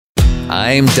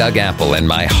I'm Doug Apple, and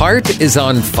my heart is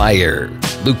on fire.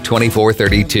 Luke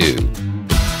 24:32.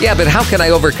 Yeah, but how can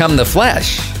I overcome the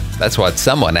flesh? That's what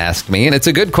someone asked me, and it's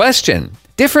a good question.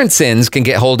 Different sins can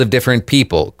get hold of different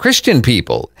people, Christian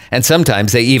people, and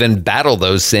sometimes they even battle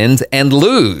those sins and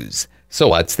lose. So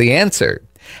what's the answer?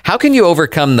 How can you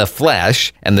overcome the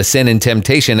flesh and the sin and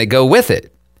temptation that go with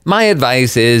it? My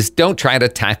advice is don't try to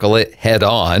tackle it head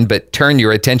on, but turn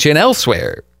your attention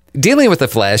elsewhere. Dealing with the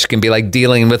flesh can be like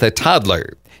dealing with a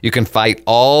toddler. You can fight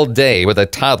all day with a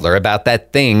toddler about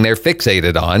that thing they're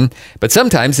fixated on, but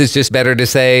sometimes it's just better to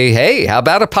say, hey, how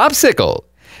about a popsicle?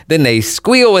 Then they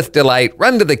squeal with delight,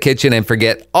 run to the kitchen, and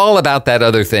forget all about that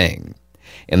other thing.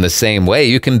 In the same way,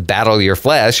 you can battle your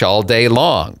flesh all day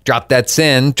long. Drop that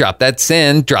sin, drop that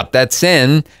sin, drop that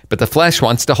sin, but the flesh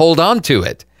wants to hold on to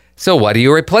it. So what do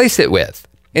you replace it with?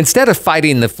 Instead of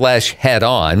fighting the flesh head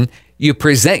on, you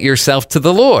present yourself to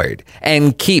the Lord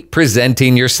and keep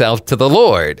presenting yourself to the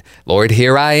Lord. Lord,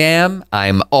 here I am.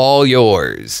 I'm all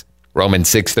yours. Romans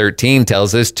 6:13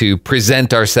 tells us to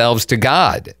present ourselves to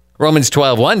God. Romans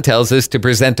 12:1 tells us to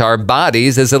present our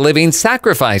bodies as a living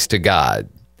sacrifice to God.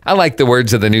 I like the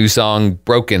words of the new song,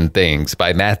 Broken Things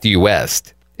by Matthew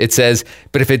West. It says,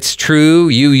 but if it's true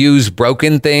you use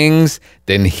broken things,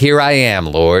 then here I am,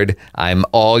 Lord. I'm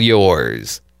all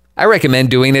yours. I recommend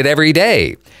doing it every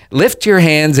day. Lift your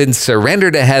hands and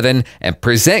surrender to heaven and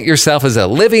present yourself as a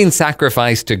living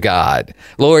sacrifice to God.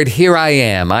 Lord, here I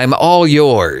am. I'm all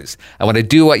yours. I want to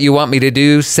do what you want me to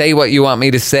do, say what you want me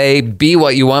to say, be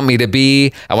what you want me to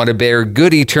be. I want to bear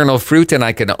good eternal fruit, and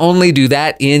I can only do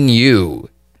that in you.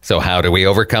 So how do we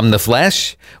overcome the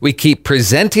flesh? We keep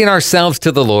presenting ourselves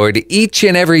to the Lord each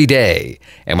and every day.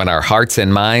 And when our hearts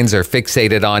and minds are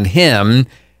fixated on Him,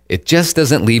 it just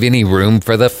doesn't leave any room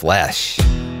for the flesh.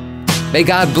 May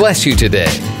God bless you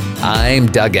today. I'm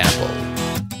Doug Apple.